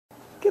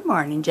Good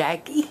morning,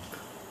 Jackie.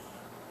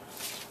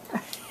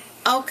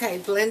 Okay,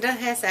 Glenda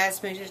has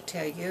asked me to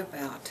tell you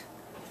about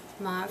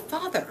my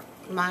father,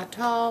 my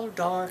tall,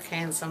 dark,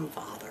 handsome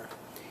father.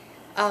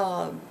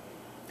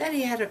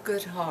 Daddy had a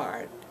good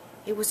heart.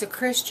 He was a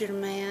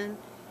Christian man.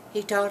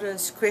 He taught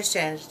us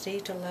Christianity,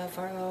 to love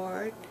our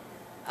Lord.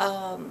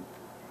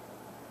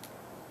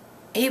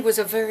 He was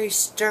a very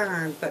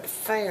stern but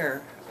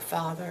fair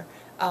father.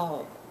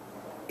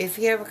 If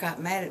he ever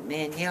got mad at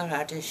me and yelled,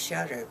 I just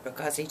shuddered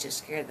because he just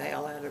scared the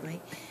hell out of me.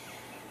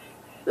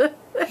 I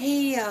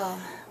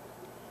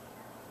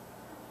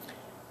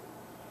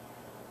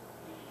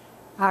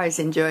always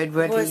enjoyed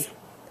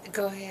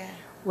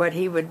what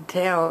he would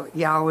tell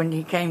y'all when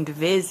he came to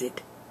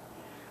visit.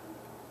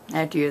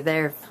 After you're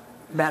there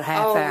about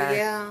half hour. Oh,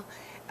 yeah.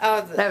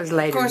 That was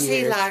later Of course,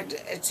 years. he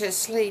liked to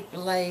sleep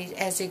late.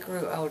 As he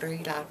grew older,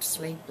 he liked to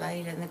sleep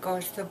late. And, of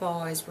course, the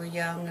boys were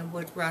young and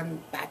would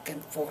run back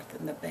and forth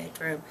in the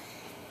bedroom.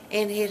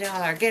 And he'd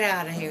holler, "Get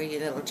out of here, you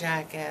little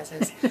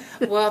jackasses."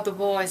 Well, the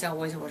boys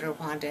always wondered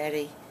why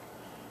Daddy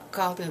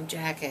called them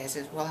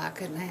jackasses. Well, I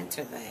couldn't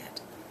answer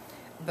that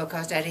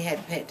because Daddy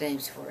had pet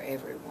names for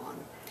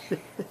everyone.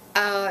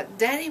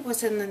 Daddy was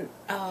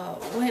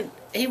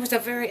he was a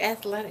very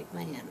athletic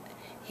man.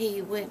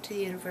 He went to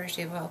the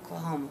University of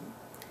Oklahoma.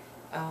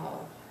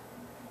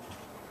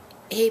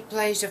 He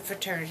plays a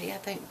fraternity, I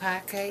think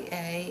Pi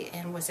KA,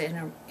 and was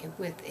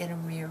with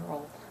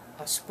intramural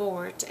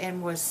sports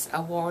and was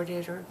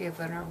awarded or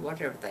given or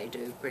whatever they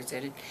do,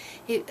 presented.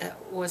 He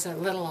was a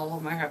little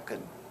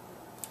All-American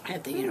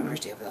at the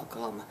University of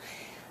Oklahoma.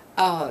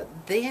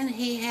 Then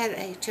he had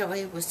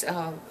he was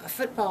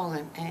football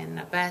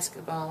and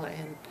basketball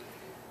and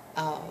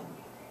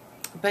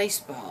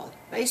baseball.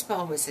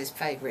 Baseball was his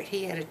favorite.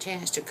 He had a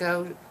chance to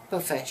go to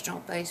professional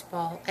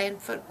baseball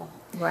and football.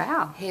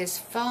 Wow. His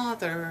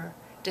father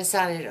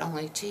decided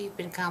only cheap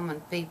and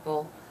common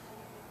people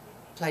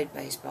played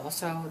baseball,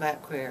 so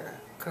that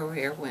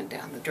career went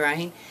down the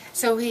drain.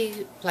 So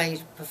he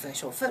played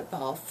professional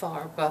football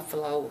for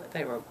Buffalo.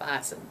 They were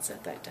Bisons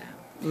at that time.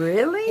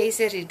 Really? He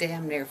said he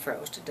damn near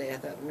froze to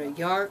death up in New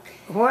York.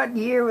 What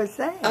year was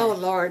that? Oh,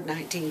 Lord,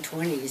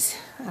 1920s.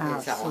 I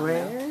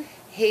swear.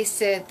 He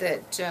said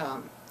that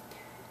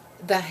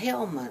the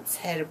helmets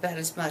had about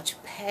as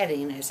much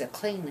padding as a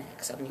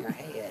Kleenex on your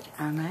head.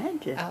 I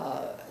imagine.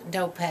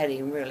 No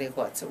padding really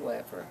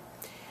whatsoever.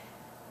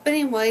 But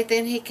anyway,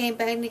 then he came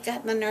back and he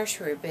got in the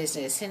nursery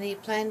business and he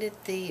planted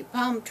the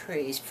palm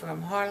trees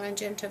from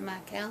Harlingen to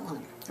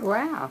McAllen.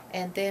 Wow.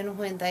 And then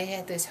when they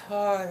had this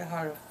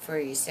hard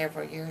freeze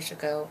several years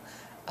ago,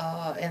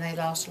 and they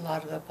lost a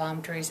lot of the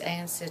palm trees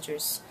and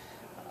citrus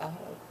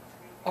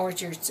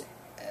orchards,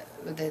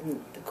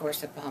 then of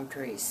course the palm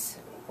trees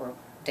were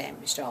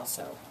damaged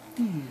also.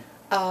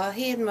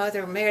 He and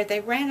Mother married. They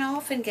ran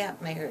off and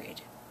got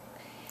married.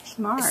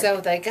 Smart. So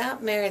they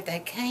got married, they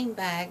came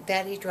back,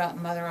 Daddy dropped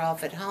Mother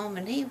off at home,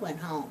 and he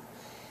went home.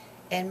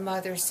 And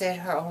Mother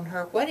said on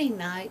her wedding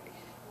night,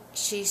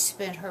 she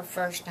spent her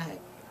first night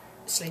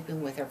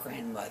sleeping with her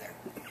grandmother.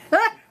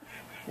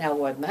 Now,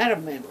 wasn't that a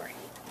memory?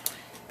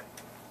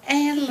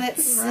 And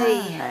let's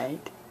see.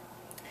 Right.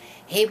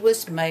 He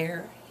was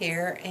mayor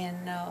here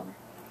in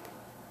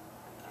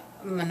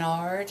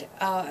Menard.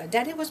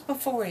 Daddy was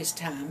before his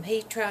time.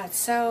 He tried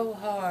so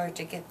hard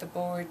to get the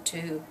board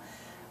to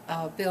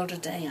build a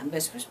dam.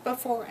 This was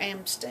before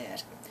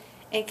Amstead.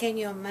 And can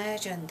you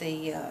imagine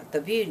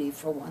the beauty,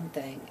 for one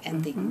thing,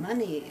 and the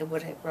money it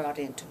would have brought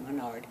into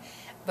Menard?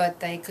 But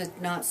they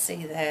could not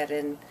see that,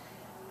 and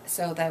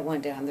so that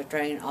went down the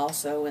drain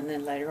also. And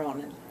then later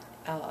on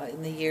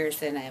in the years,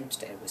 then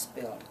Amstead was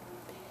built.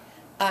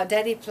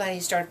 Daddy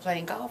started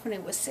playing golf when he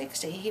was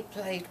 60. He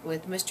played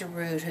with Mr.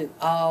 Rood, who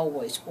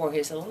always wore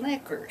his little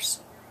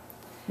knickers.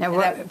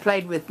 Now,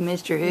 played with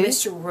Mr. who?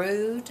 Mr.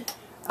 Rood.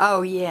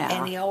 Oh, yeah.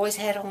 And he always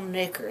had on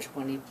knickers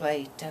when he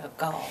played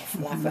golf,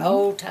 like the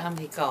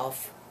old-timey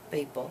golf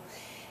people.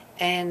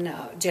 And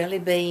Jelly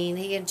Bean,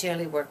 he and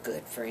Jelly were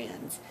good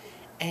friends.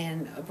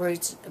 And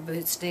Boots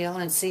Neal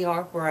and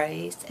C.R.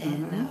 Brace,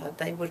 and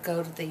they would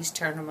go to these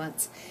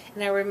tournaments.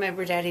 And I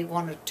remember Daddy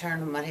won a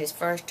tournament, his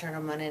first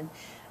tournament, and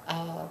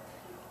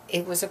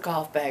it was a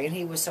golf bag, and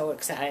he was so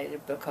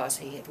excited because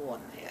he had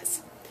won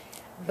this.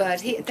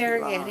 But there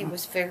again, he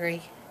was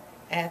very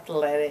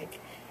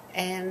athletic.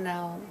 And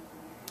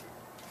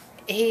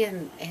he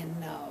and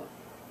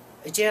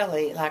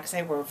Jelly, like I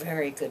say, were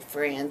very good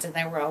friends, and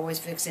they were always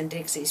fixing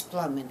Dixie's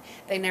plumbing.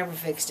 They never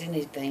fixed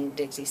anything,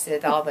 Dixie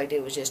said. All they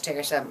did was just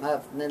tear something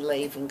up and then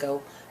leave and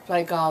go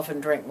play golf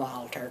and drink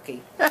Wild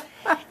Turkey.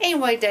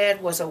 Anyway,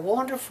 Dad was a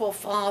wonderful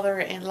father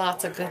and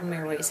lots of good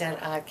memories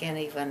that I can't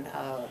even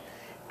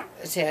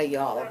tell you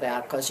all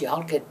about, because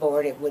y'all get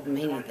bored. It wouldn't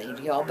mean anything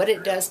to y'all, but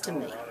it does to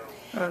me.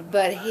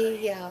 But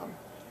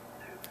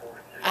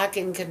I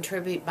can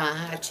contribute my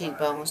high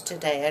cheekbones to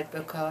Dad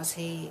because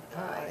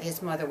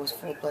his mother was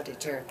full-blooded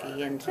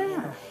Cherokee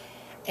Indian,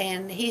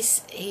 and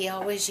he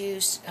always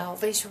used all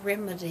these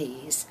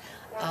remedies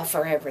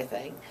for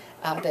everything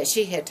that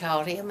she had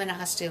taught him, and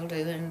I still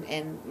do,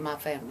 and my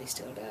family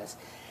still does.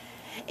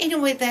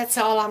 Anyway, that's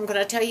all I'm going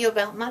to tell you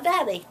about my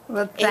daddy.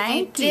 Well,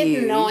 thank you. If you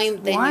didn't know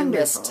him, then wonderful. you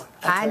missed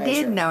a treasure. I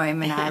did know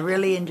him, and I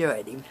really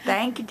enjoyed him.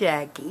 Thank you,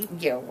 Jackie.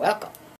 You're welcome.